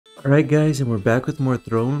Alright guys, and we're back with more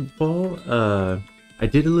Thronefall. I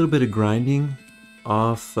did a little bit of grinding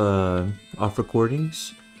off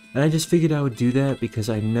recordings, and I just figured I would do that because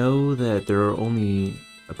I know that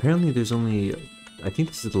apparently there's only, I think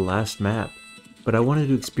this is the last map, but I wanted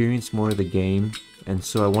to experience more of the game, and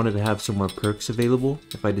so I wanted to have some more perks available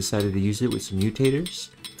if I decided to use it with some mutators.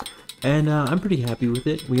 And I'm pretty happy with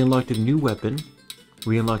it. We unlocked a new weapon.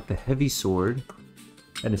 We unlocked the heavy sword,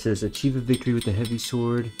 and it says achieve a victory with the heavy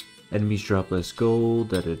sword. Enemies drop less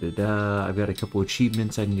gold, da da da da. I've got a couple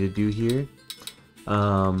achievements I need to do here.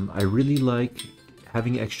 I really like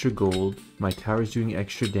having extra gold. My tower's doing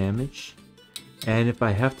extra damage. And if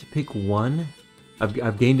I have to pick one,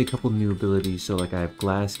 I've gained a couple new abilities. So like I have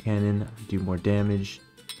glass cannon, do more damage.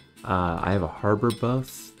 I have a harbor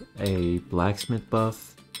buff, a blacksmith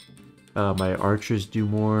buff. My archers do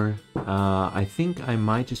more. I think I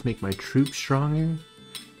might just make my troops stronger.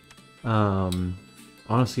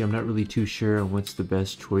 Honestly, I'm not really too sure on what's the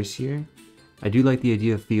best choice here. I do like the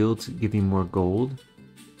idea of fields giving more gold,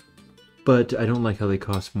 but I don't like how they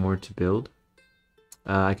cost more to build.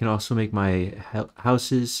 I can also make my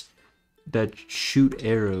houses that shoot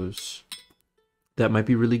arrows. That might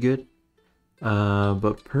be really good.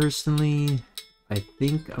 But personally, I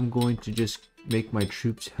think I'm going to just make my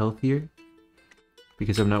troops healthier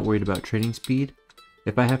because I'm not worried about training speed.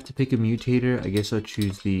 If I have to pick a mutator, I guess I'll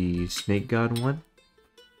choose the Snake God one.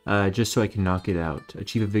 Just so I can knock it out.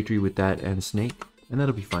 Achieve a victory with that and Snake, and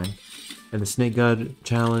that'll be fine. And the Snake God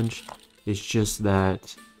challenge is just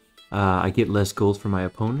that I get less gold for my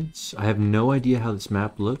opponents. I have no idea how this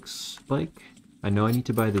map looks like. I know I need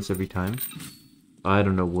to buy this every time. I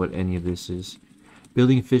don't know what any of this is.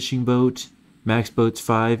 Building a fishing boat. Max boats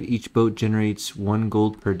 5. Each boat generates 1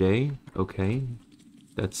 gold per day. Okay,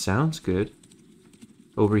 that sounds good.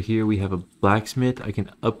 Over here we have a blacksmith. I can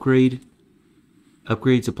upgrade.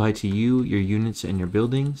 Upgrades apply to you, your units, and your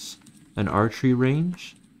buildings. An archery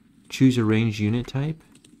range. Choose a ranged unit type.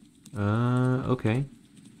 Okay.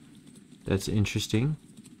 That's interesting.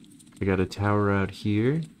 I got a tower out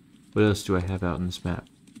here. What else do I have out in this map?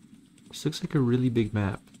 This looks like a really big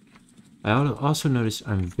map. I also noticed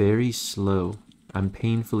I'm very slow. I'm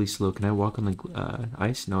painfully slow. Can I walk on the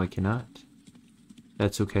ice? No, I cannot.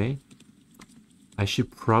 That's okay. I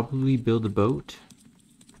should probably build a boat.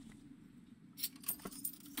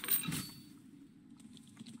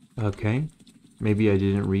 Okay, maybe I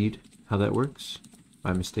didn't read how that works.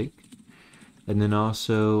 My mistake. And then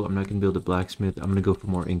also, I'm not going to build a blacksmith. I'm going to go for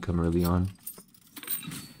more income early on.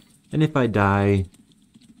 And if I die,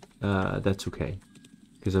 that's okay.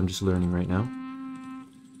 Because I'm just learning right now.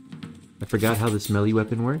 I forgot how this melee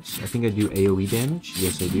weapon works. I think I do AoE damage.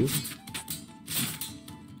 Yes, I do.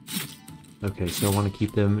 Okay, so I want to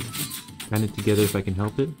keep them kind of together if I can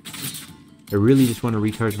help it. I really just want to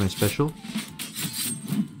recharge my special.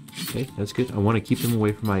 Okay, that's good. I want to keep them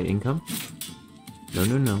away from my income. No,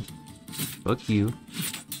 no, no. Fuck you.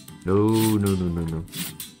 No, no, no, no, no.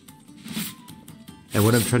 And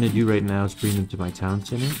what I'm trying to do right now is bring them to my town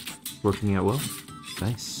center. Working out well.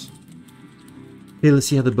 Nice. Okay, let's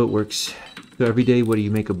see how the boat works. So every day, what do you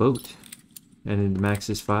make a boat? And the max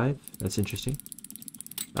is 5. That's interesting.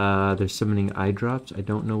 They're summoning eye drops. I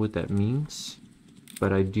don't know what that means.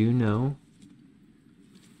 But I do know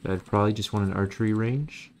that I'd probably just want an archery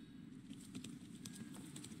range.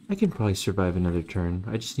 I can probably survive another turn.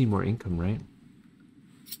 I just need more income, right?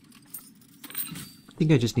 I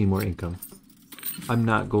think I just need more income. I'm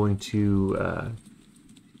not going to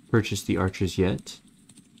purchase the archers yet,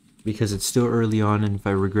 because it's still early on, and if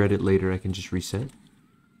I regret it later, I can just reset.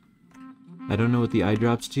 I don't know what the eye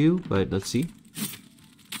drops do, but let's see.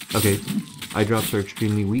 Okay, eye drops are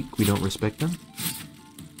extremely weak. We don't respect them.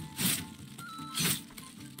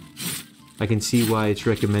 I can see why it's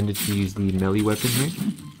recommended to use the melee weapon here,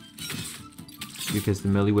 because the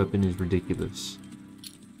melee weapon is ridiculous.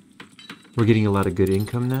 We're getting a lot of good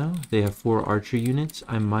income now. They have 4 archer units.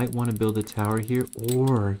 I might want to build a tower here,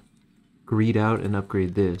 or greed out and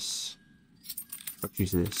upgrade this. I'll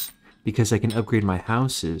choose this, because I can upgrade my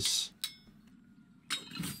houses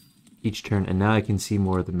each turn, and now I can see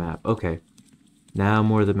more of the map. Okay, now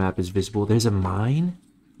more of the map is visible. There's a mine?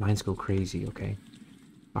 Mines go crazy, okay.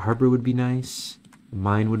 A harbor would be nice. A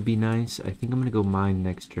mine would be nice. I think I'm going to go mine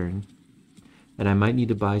next turn. And I might need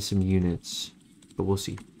to buy some units, but we'll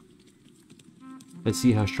see. Let's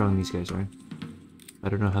see how strong these guys are. I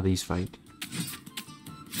don't know how these fight.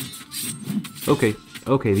 Okay,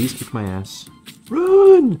 okay, these kick my ass.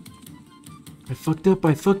 Run! I fucked up,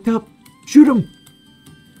 I fucked up! Shoot him!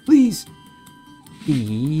 Please!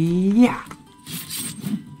 Yeah!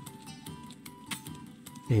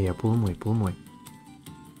 Yeah, pull him away, pull him away.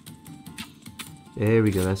 There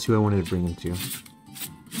we go, that's who I wanted to bring him to.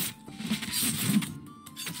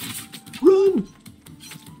 Run!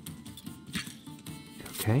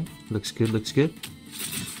 Okay, looks good, looks good.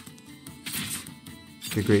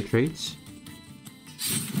 They're great traits.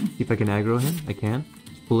 See if I can aggro him. I can.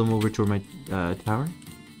 Pull him over toward my tower.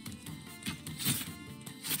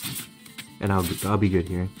 And I'll be good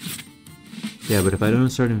here. Yeah, but if I don't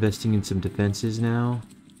start investing in some defenses now,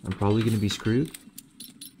 I'm probably going to be screwed.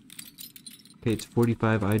 Okay, it's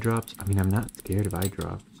 45 eye drops. I mean, I'm not scared of eye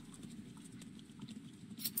drops.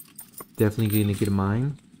 Definitely going to get a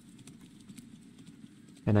mine.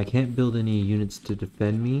 And I can't build any units to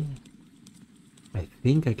defend me. I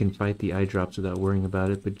think I can fight the eye drops without worrying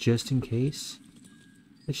about it, but just in case,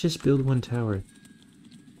 let's just build one tower.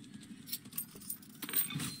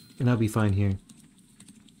 And I'll be fine here.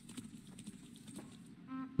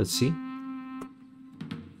 Let's see.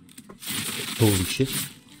 Holy shit.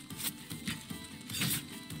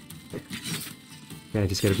 Yeah, I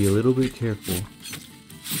just gotta be a little bit careful.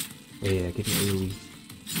 Yeah, get an AoE.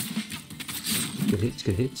 Good hits,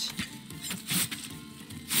 good hits.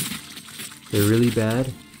 They're really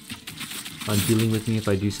bad on dealing with me if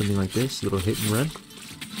I do something like this, little hit and run.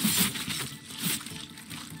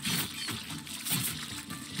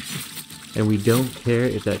 And we don't care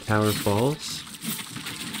if that tower falls.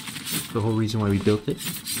 The whole reason why we built it.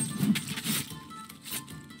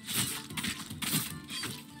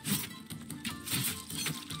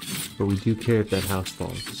 But we do care if that house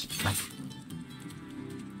falls.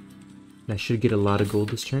 And I should get a lot of gold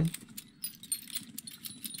this turn.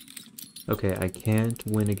 Okay, I can't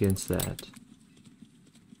win against that.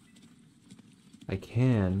 I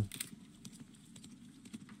can.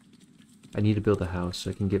 I need to build a house so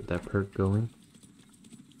I can get that perk going.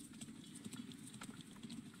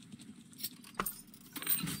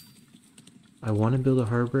 I want to build a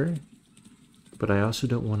harbor, but I also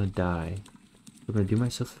don't want to die. I'm going to do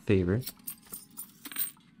myself a favor.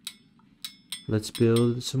 Let's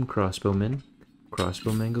build some crossbowmen.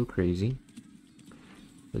 Crossbowmen go crazy.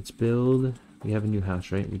 Let's build... We have a new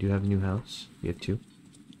house, right? We do have a new house. We have two.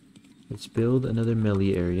 Let's build another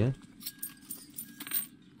melee area.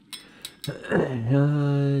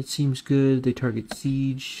 It seems good. They target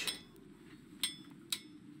siege.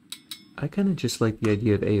 I kind of just like the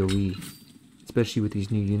idea of AoE, especially with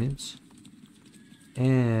these new units.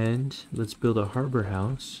 And let's build a harbor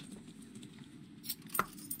house.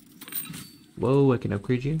 Whoa, I can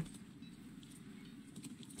upgrade you.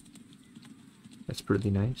 That's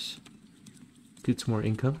pretty nice. Get some more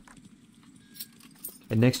income.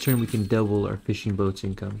 And next turn we can double our fishing boat's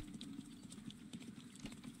income.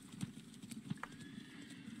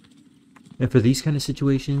 And for these kind of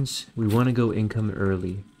situations, we want to go income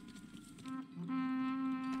early.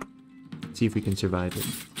 See if we can survive it.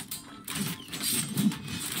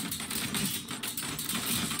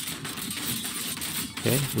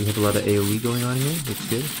 Okay, we have a lot of AoE going on here. Looks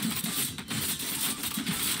good.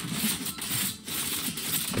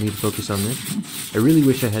 I need to focus on this. I really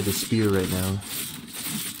wish I had the spear right now.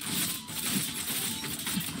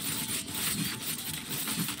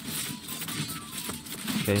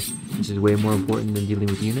 Okay, this is way more important than dealing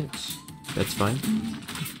with units. That's fine.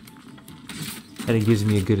 And it gives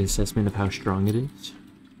me a good assessment of how strong it is.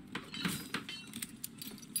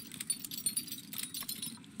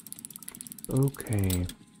 Okay.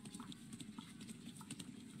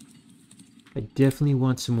 I definitely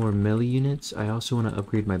want some more melee units. I also want to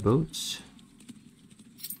upgrade my boats.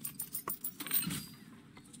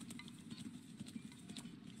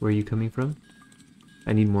 Where are you coming from?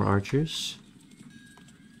 I need more archers.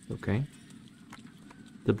 Okay.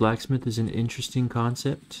 The blacksmith is an interesting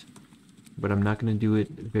concept, but I'm not going to do it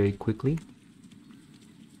very quickly.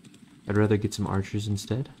 I'd rather get some archers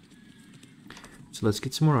instead. So let's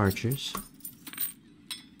get some more archers.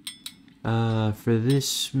 For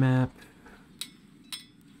this map,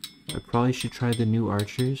 I probably should try the new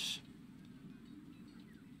archers.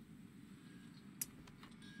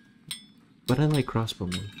 But I like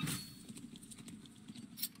crossbowmen.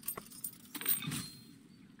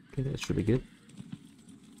 Okay, that's really good.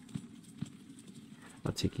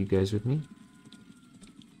 I'll take you guys with me.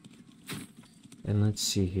 And let's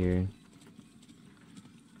see here.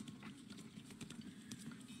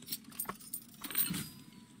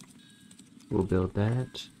 We'll build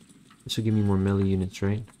that. This will give me more melee units,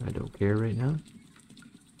 right? I don't care right now.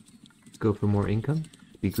 Let's go for more income.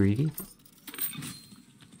 Be greedy.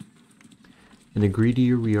 And the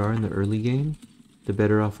greedier we are in the early game, the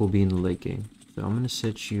better off we'll be in the late game. So I'm going to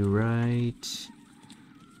set you right...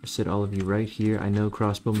 I set all of you right here. I know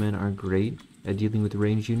crossbowmen aren't great at dealing with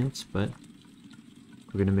range units, but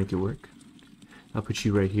we're going to make it work. I'll put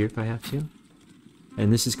you right here if I have to.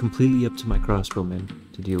 And this is completely up to my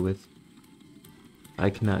crossbowmen to deal with. I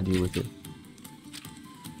cannot deal with it.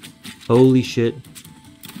 Holy shit.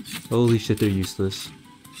 Holy shit, they're useless.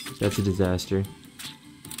 That's a disaster.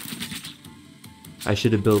 I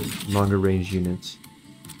should have built longer range units.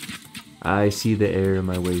 I see the error in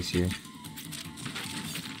my ways here.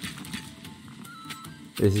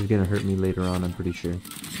 This is gonna hurt me later on, I'm pretty sure.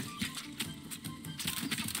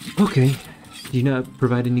 Okay. Do you not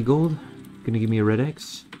provide any gold? Gonna give me a red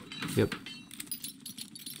X? Yep.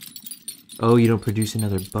 Oh, you don't produce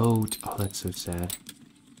another boat. Oh, that's so sad.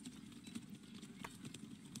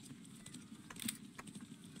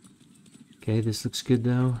 Okay, this looks good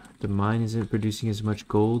though. The mine isn't producing as much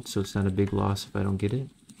gold, so it's not a big loss if I don't get it.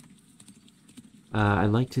 I'd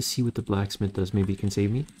like to see what the blacksmith does. Maybe he can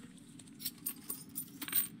save me.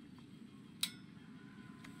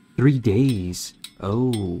 3 days.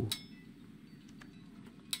 Oh.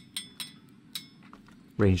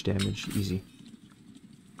 Range damage, easy.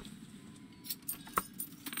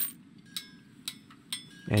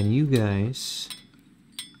 And you guys,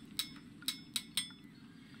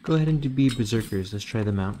 go ahead and be berserkers. Let's try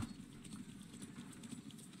them out.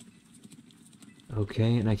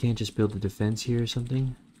 Okay, and I can't just build a defense here or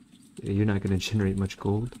something. You're not going to generate much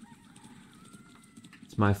gold.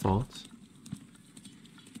 It's my fault.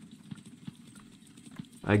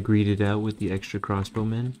 I greeded out with the extra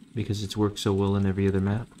crossbowmen because it's worked so well on every other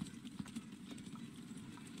map.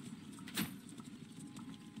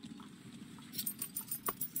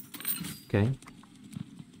 Okay.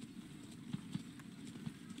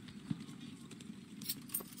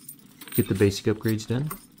 Get the basic upgrades done.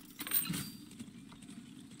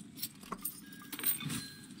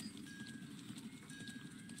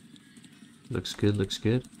 Looks good, looks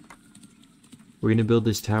good. We're going to build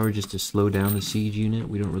this tower just to slow down the siege unit.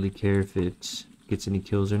 We don't really care if it gets any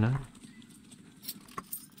kills or not.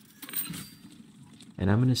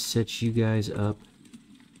 And I'm going to set you guys up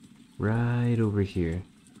right over here.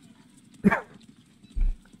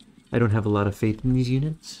 I don't have a lot of faith in these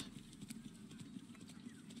units.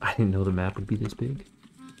 I didn't know the map would be this big.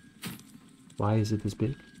 Why is it this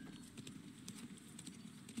big?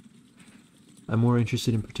 I'm more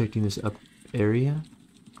interested in protecting this up area,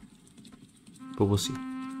 but we'll see.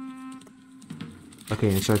 Okay,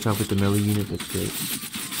 and it starts off with the melee unit. That's great.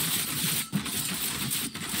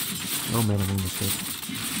 Oh man, I made a mistake.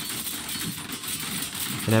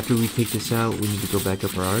 And after we take this out, we need to go back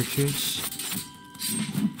up our archers.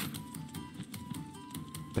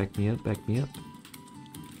 Back me up, back me up.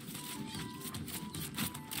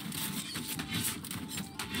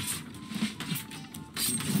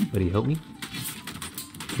 Buddy, help me.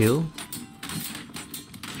 Kill.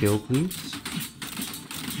 Kill, please.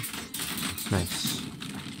 Nice.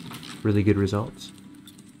 Really good results.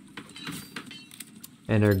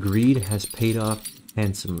 And our greed has paid off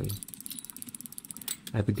handsomely.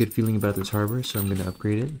 I have a good feeling about this harbor, so I'm going to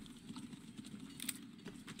upgrade it.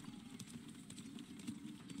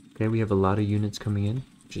 Okay, we have a lot of units coming in,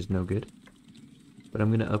 which is no good. But I'm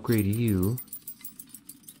going to upgrade you.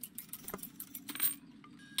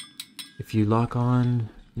 If you lock on,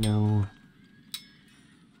 no.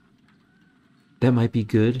 That might be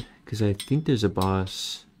good, because I think there's a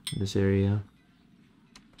boss in this area.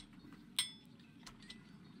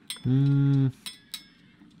 I'm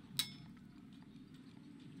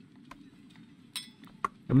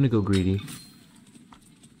gonna go greedy.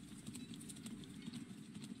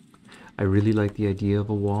 I really like the idea of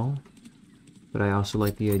a wall, but I also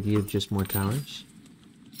like the idea of just more towers.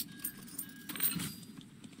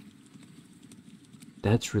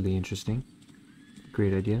 That's really interesting.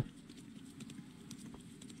 Great idea.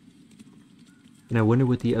 And I wonder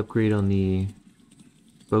what the upgrade on the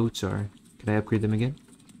boats are. Can I upgrade them again?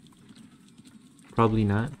 Probably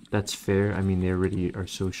not. That's fair. I mean, they already are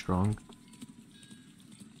so strong.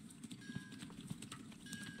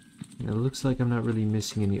 And it looks like I'm not really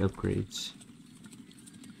missing any upgrades.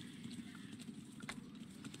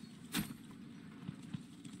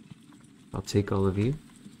 I'll take all of you.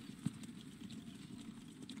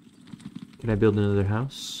 Can I build another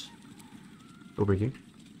house? Over here.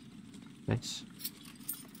 Nice.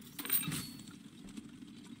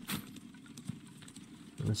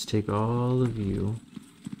 Let's take all of you.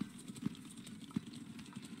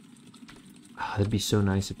 Oh, that'd be so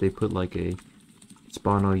nice if they put like a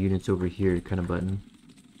spawn all units over here kind of button.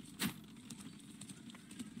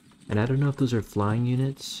 And I don't know if those are flying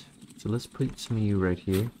units, so let's put some of you right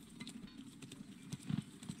here.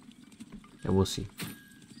 And we'll see.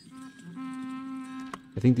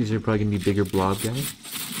 I think these are probably going to be bigger blob guys.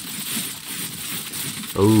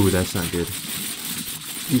 Oh, that's not good.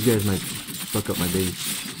 These guys might fuck up my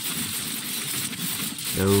base.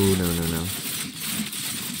 No, no, no, no.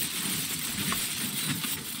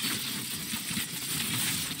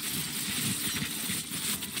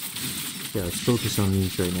 Yeah, let's focus on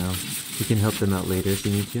these right now. We can help them out later if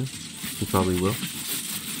we need to. We probably will.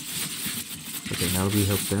 Okay, now we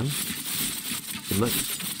help them. Good luck.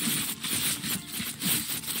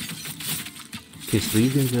 Okay, so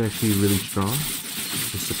these guys are actually really strong.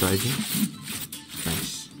 It's surprising.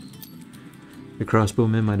 Nice. The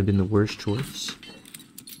crossbowman might have been the worst choice,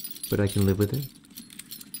 but I can live with it.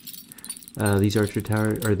 These archer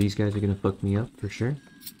tower, or these guys are gonna fuck me up for sure.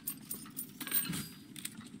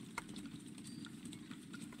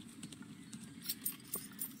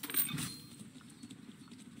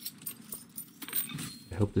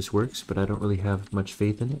 I hope this works, but I don't really have much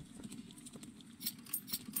faith in it.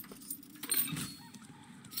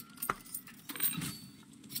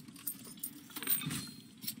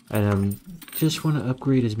 And just want to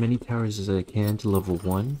upgrade as many towers as I can to level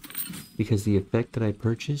 1, because the effect that I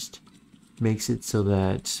purchased makes it so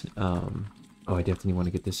that, oh, I definitely want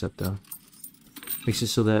to get this up though. Makes it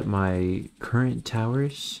so that my current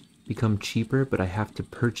towers become cheaper, but I have to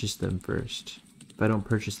purchase them first. If I don't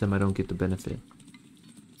purchase them, I don't get the benefit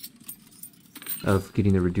of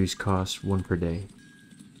getting the reduced cost 1 per day.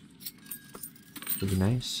 Would be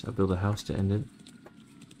nice. I'll build a house to end it.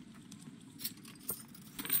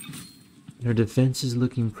 Our defense is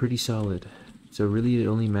looking pretty solid, so really it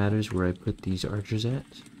only matters where I put these archers at.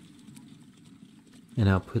 And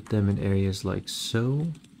I'll put them in areas like so.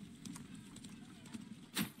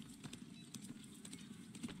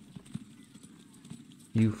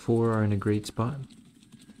 You 4 are in a great spot.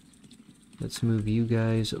 Let's move you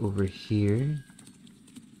guys over here.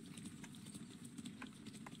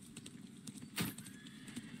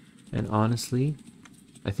 And honestly,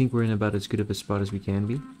 I think we're in about as good of a spot as we can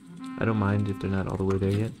be. I don't mind if they're not all the way there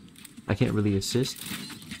yet. I can't really assist,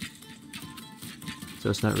 so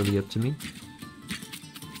it's not really up to me.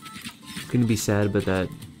 It's gonna be sad, but that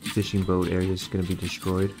fishing boat area is gonna be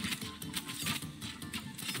destroyed.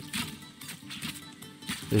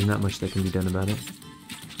 There's not much that can be done about it.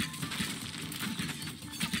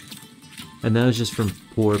 And that was just from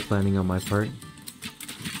poor planning on my part.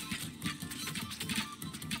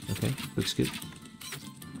 Okay, looks good.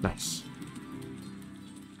 Nice.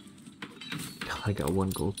 I got 1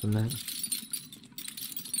 gold from that.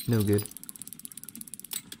 No good.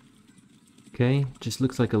 Okay, just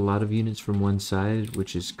looks like a lot of units from one side,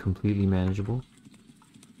 which is completely manageable.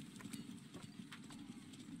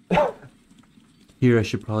 Here I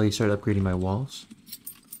should probably start upgrading my walls.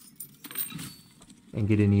 And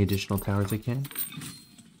get any additional towers I can.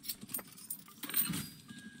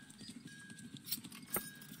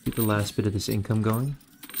 Keep the last bit of this income going.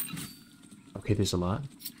 Okay, there's a lot.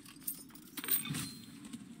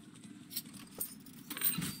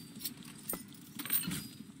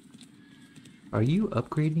 Are you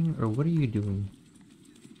upgrading, or what are you doing?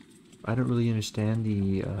 I don't really understand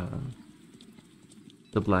the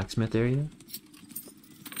blacksmith area.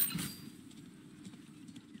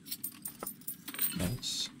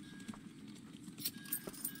 Nice.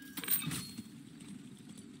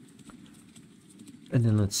 And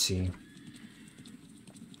then let's see.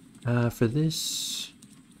 For this,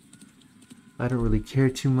 I don't really care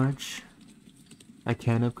too much. I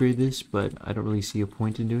can upgrade this, but I don't really see a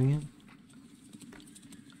point in doing it.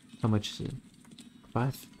 How much is it?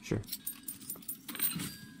 5? Sure.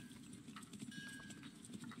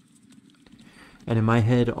 And in my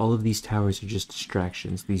head, all of these towers are just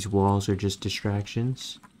distractions. These walls are just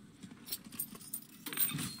distractions.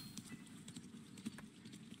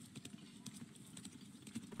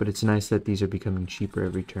 But it's nice that these are becoming cheaper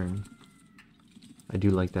every turn. I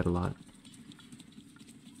do like that a lot.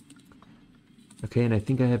 Okay, and I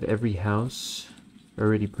think I have every house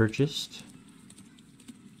already purchased.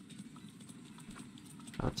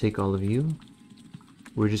 I'll take all of you.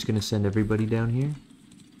 We're just gonna send everybody down here.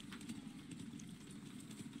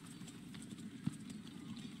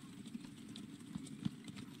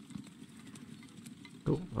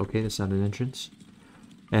 Oh, okay, that's not an entrance.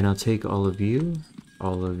 And I'll take all of you,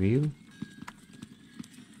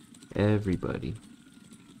 everybody.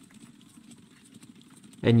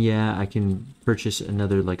 And yeah, I can purchase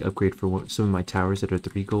another like upgrade for some of my towers that are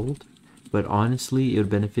 3 gold. But honestly, it would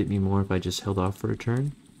benefit me more if I just held off for a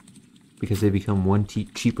turn, because they become 1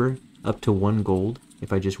 cheaper, up to 1 gold,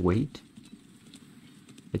 if I just wait.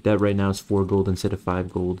 Like that right now is 4 gold instead of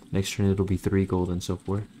 5 gold. Next turn it'll be 3 gold and so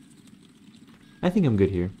forth. I think I'm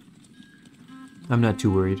good here. I'm not too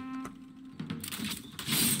worried.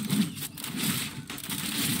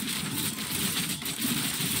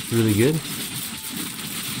 Really good.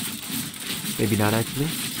 Maybe not actually.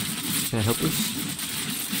 Can I help us?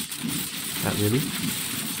 Not really.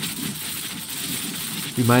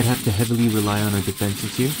 We might have to heavily rely on our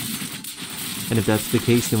defenses here. And if that's the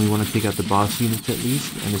case, then we want to take out the boss units at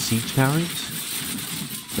least, and the siege towers.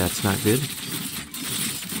 That's not good.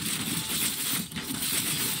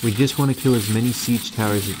 We just want to kill as many siege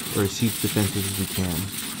towers or siege defenses as we can.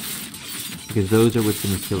 Because those are what's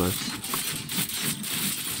going to kill us.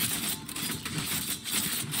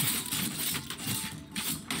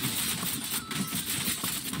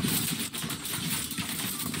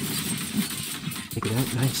 Take it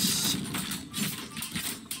out, nice.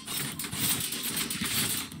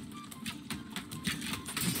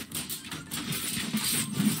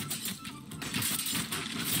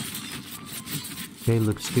 Okay,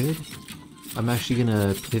 looks good. I'm actually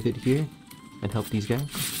gonna pivot here and help these guys.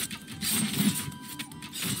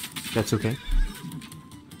 That's okay.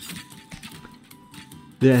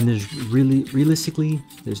 Yeah, and there's realistically,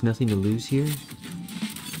 there's nothing to lose here.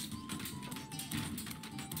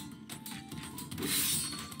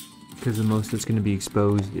 Because the most that's going to be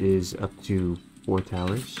exposed is up to 4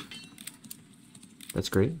 towers. That's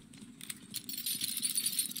great.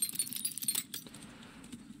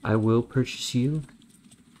 I will purchase you,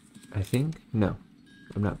 I think. No,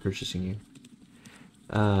 I'm not purchasing you.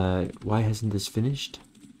 Why hasn't this finished?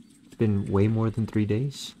 It's been way more than 3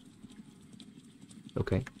 days.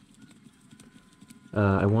 Okay.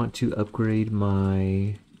 I want to upgrade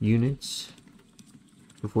my units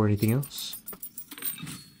before anything else.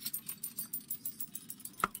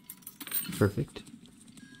 Perfect.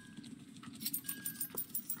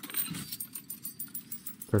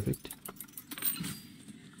 Perfect.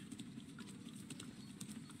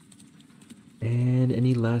 And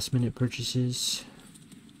any last minute purchases?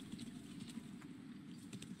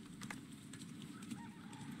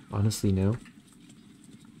 Honestly, no.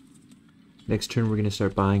 Next turn we're going to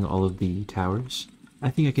start buying all of the towers. I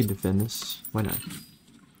think I can defend this. Why not?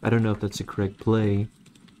 I don't know if that's the correct play,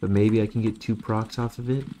 but maybe I can get 2 procs off of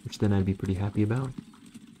it, which then I'd be pretty happy about.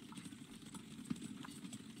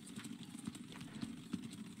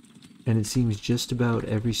 And it seems just about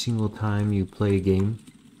every single time you play a game,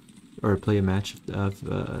 or play a match of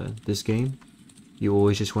this game, you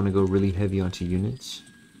always just want to go really heavy onto units.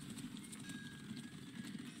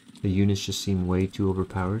 The units just seem way too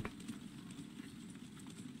overpowered.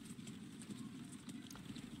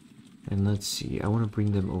 And let's see, I want to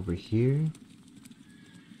bring them over here.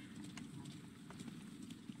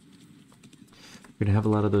 We're going to have a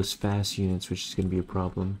lot of those fast units, which is going to be a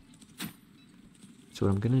problem. So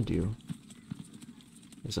what I'm going to do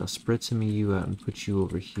is I'll spread some of you out and put you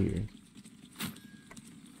over here.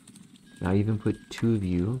 And I'll even put 2 of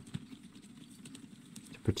you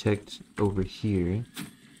to protect over here.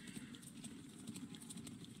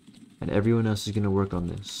 And everyone else is going to work on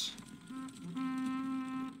this.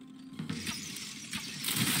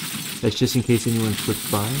 That's just in case anyone slips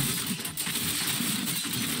by.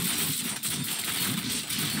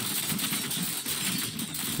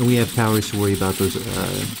 And we have towers to worry about those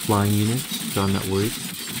flying units, so I'm not worried.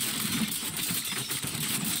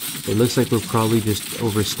 It looks like we're probably just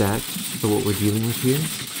overstacked for what we're dealing with here.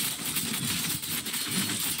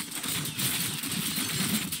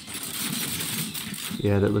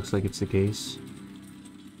 Yeah, that looks like it's the case.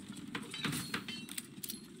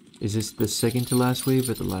 Is this the second to last wave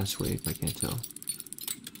or the last wave? I can't tell.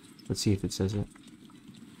 Let's see if it says it.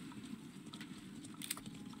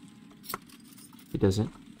 It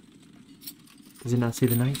doesn't. Does it not say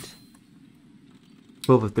the night?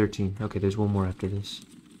 12 of 13. Okay, there's one more after this.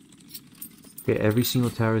 Okay, every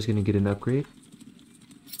single tower is going to get an upgrade.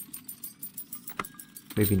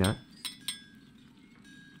 Maybe not.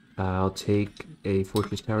 I'll take a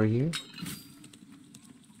fortress tower here.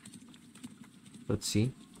 Let's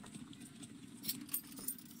see.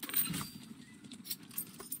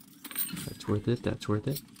 That's worth it, that's worth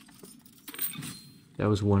it. That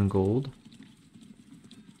was 1 gold.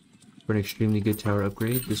 For an extremely good tower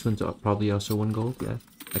upgrade. This one's probably also 1 gold, yeah.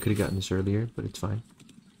 I could have gotten this earlier, but it's fine.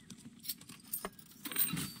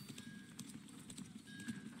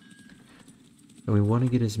 And we want to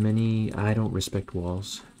get as many... I don't respect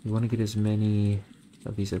walls. We want to get as many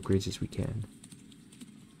of these upgrades as we can.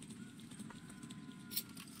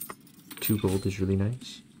 2 gold is really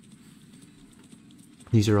nice.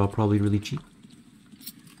 These are all probably really cheap.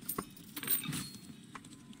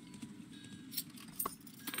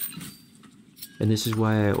 And this is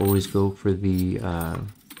why I always go for the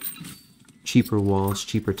cheaper walls,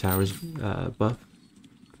 cheaper towers buff.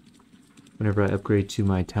 Whenever I upgrade to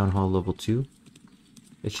my Town Hall level 2,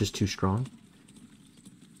 it's just too strong.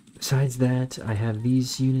 Besides that, I have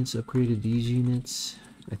these units upgraded, these units.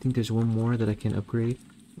 I think there's one more that I can upgrade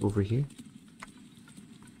over here.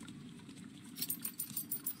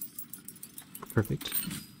 Perfect.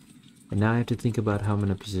 And now I have to think about how I'm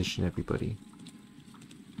going to position everybody.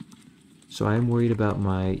 So I'm worried about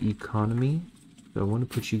my economy. So I want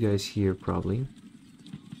to put you guys here probably.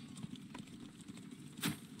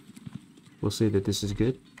 We'll say that this is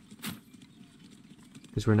good,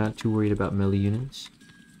 because we're not too worried about melee units.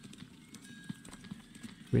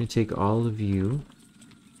 We're going to take all of you,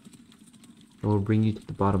 and we'll bring you to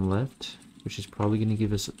the bottom left, which is probably going to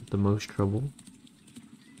give us the most trouble.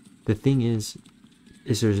 The thing is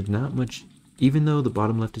there's not much, even though the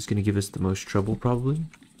bottom left is going to give us the most trouble probably,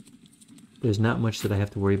 there's not much that I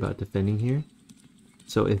have to worry about defending here.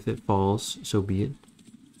 So if it falls, so be it.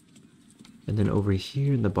 And then over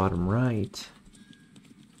here in the bottom right,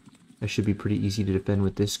 I should be pretty easy to defend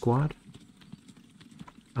with this squad.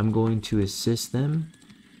 I'm going to assist them,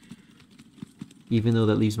 even though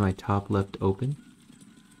that leaves my top left open.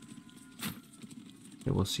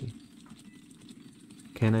 And we'll see.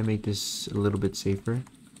 Can I make this a little bit safer?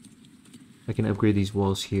 I can upgrade these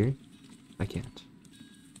walls here. I can't.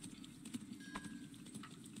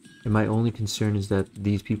 And my only concern is that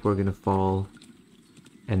these people are going to fall,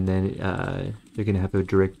 and then they're going to have a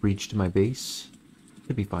direct breach to my base.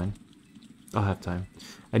 It'll be fine. I'll have time.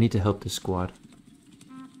 I need to help this squad.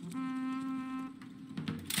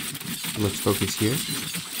 Let's focus here.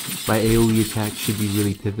 My AoE attack should be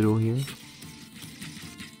really pivotal here.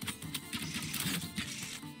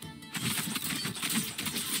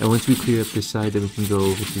 And once we clear up this side, then we can go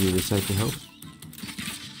over to the other side to help.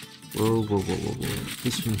 Whoa, whoa, whoa, whoa, whoa.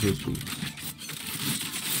 This one here, please.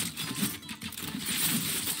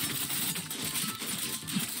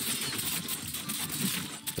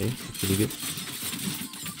 Okay, that's pretty good.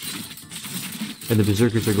 And the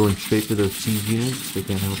berserkers are going straight for those siege units. They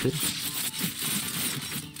can't help it.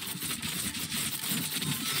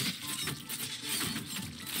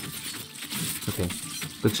 Okay,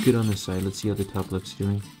 looks good on this side. Let's see how the top left's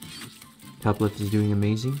doing. Top left is doing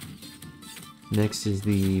amazing. Next is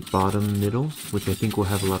the bottom middle, which I think will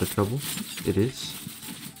have a lot of trouble. It is.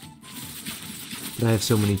 But I have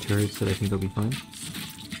so many turrets that I think I'll be fine.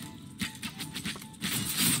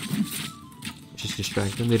 Just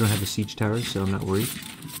distract them. They don't have a siege tower, so I'm not worried.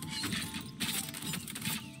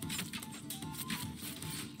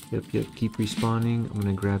 Yep, keep respawning. I'm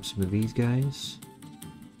gonna grab some of these guys.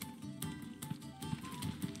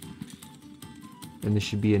 And this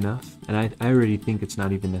should be enough. And I already think it's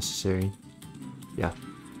not even necessary. Yeah.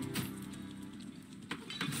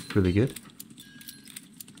 Really good.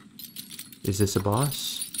 Is this a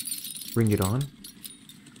boss? Bring it on.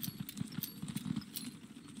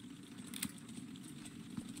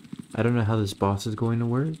 I don't know how this boss is going to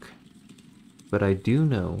work, but I do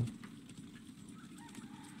know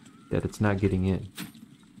that it's not getting in.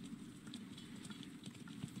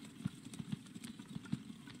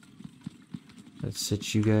 Let's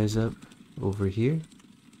set you guys up over here.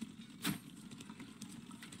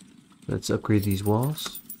 Let's upgrade these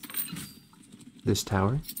walls. This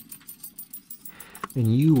tower.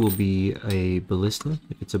 And you will be a ballista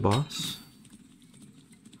if it's a boss.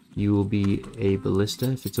 You will be a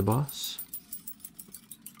ballista if it's a boss.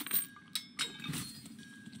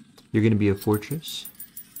 You're going to be a fortress.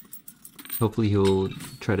 Hopefully he'll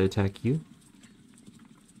try to attack you.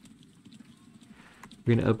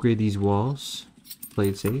 We're going to upgrade these walls. Play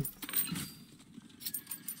it safe.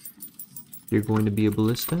 You're going to be a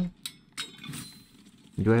ballista.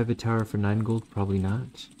 Do I have a tower for 9 gold? Probably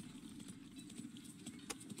not.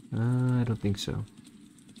 I don't think so.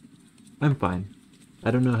 I'm fine.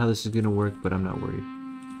 I don't know how this is going to work, but I'm not worried.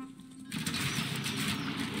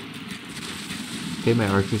 Okay, my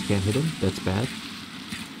archers can't hit him. That's bad.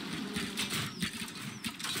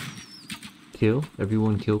 Kill.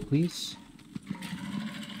 Everyone kill, please.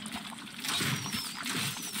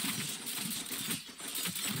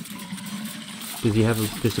 Does he have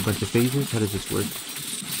just a bunch of phases? How does this work?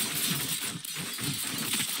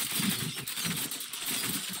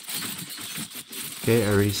 Okay, I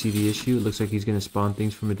already see the issue. It looks like he's going to spawn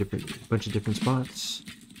things from a bunch of different spots.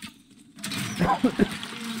 But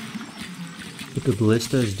the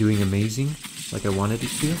ballista is doing amazing, like I wanted it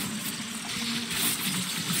to.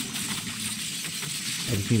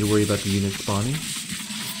 I just need to worry about the unit spawning.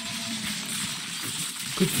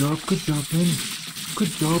 Good job, man. Good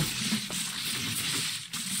job.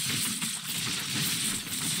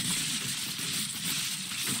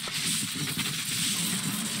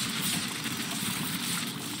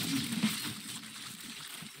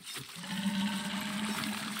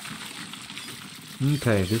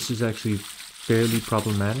 Okay, this is actually fairly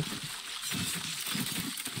problematic.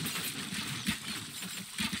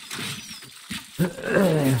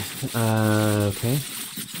 Okay.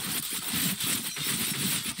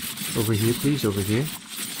 Over here, please, over here.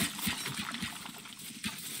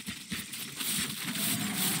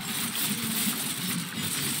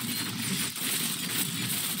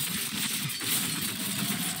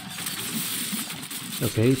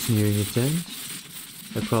 Okay, it's nearing its end.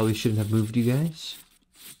 I probably shouldn't have moved you guys.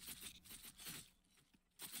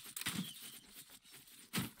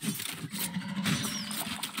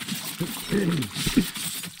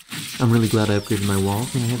 I'm really glad I upgraded my wall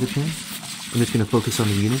when I had the chance. I'm just going to focus on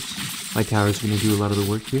the units. My tower is going to do a lot of the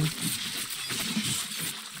work here.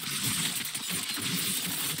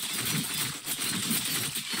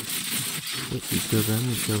 We kill them,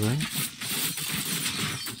 we kill them.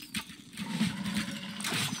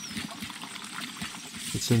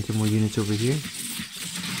 Let's send some more units over here.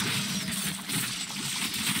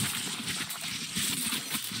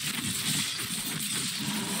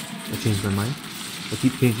 I changed my mind. I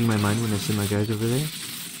keep changing my mind when I send my guys over there.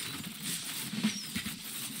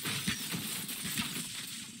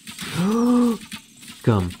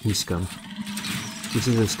 Scum. He's scum. This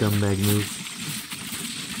is a scumbag move.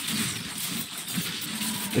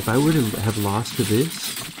 If I were to have lost to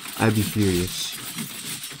this, I'd be furious.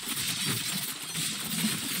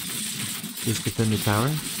 Just defend the tower.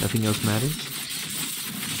 Nothing else matters.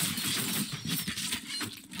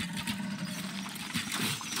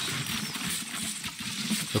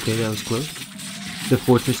 Okay, that was close. The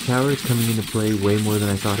fortress tower is coming into play way more than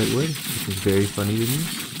I thought it would, which is very funny to me.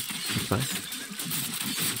 It's fine.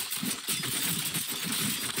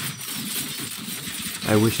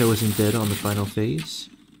 I wish I wasn't dead on the final phase.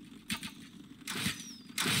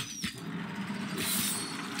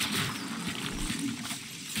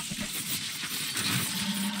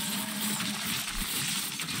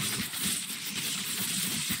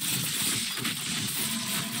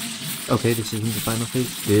 Okay, this isn't the final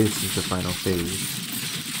phase. This is the final phase.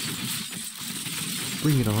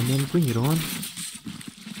 Bring it on, then. Bring it on.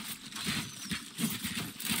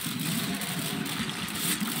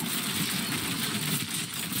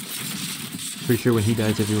 Pretty sure when he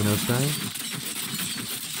dies, everyone else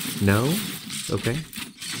dies? No? Okay.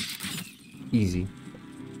 Easy.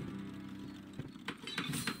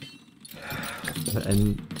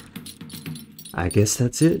 And I guess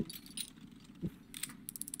that's it.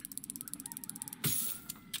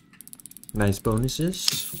 Nice bonuses.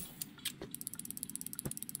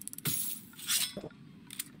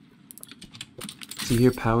 See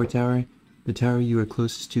here, power tower. The tower you are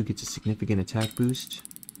closest to gets a significant attack boost.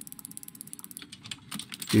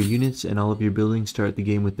 Your units and all of your buildings start the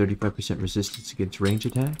game with 35% resistance against range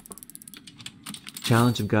attack.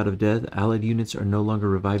 Challenge of God of Death. Allied units are no longer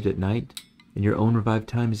revived at night, and your own revive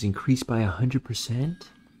time is increased by 100%?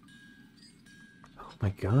 Oh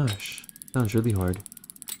my gosh. Sounds really hard.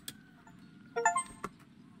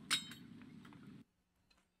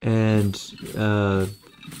 And,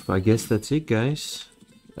 I guess that's it, guys.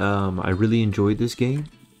 I really enjoyed this game.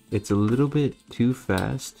 It's a little bit too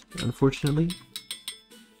fast, unfortunately.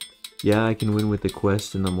 Yeah, I can win with the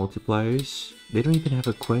quest and the multipliers. They don't even have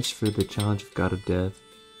a quest for the Challenge of God of Death.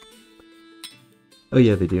 Oh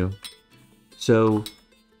yeah, they do. So,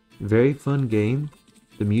 very fun game.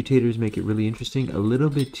 The mutators make it really interesting. A little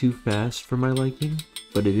bit too fast for my liking,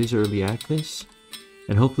 but it is early access.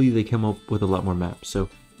 And hopefully they come up with a lot more maps. So,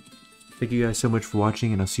 thank you guys so much for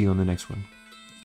watching, and I'll see you on the next one.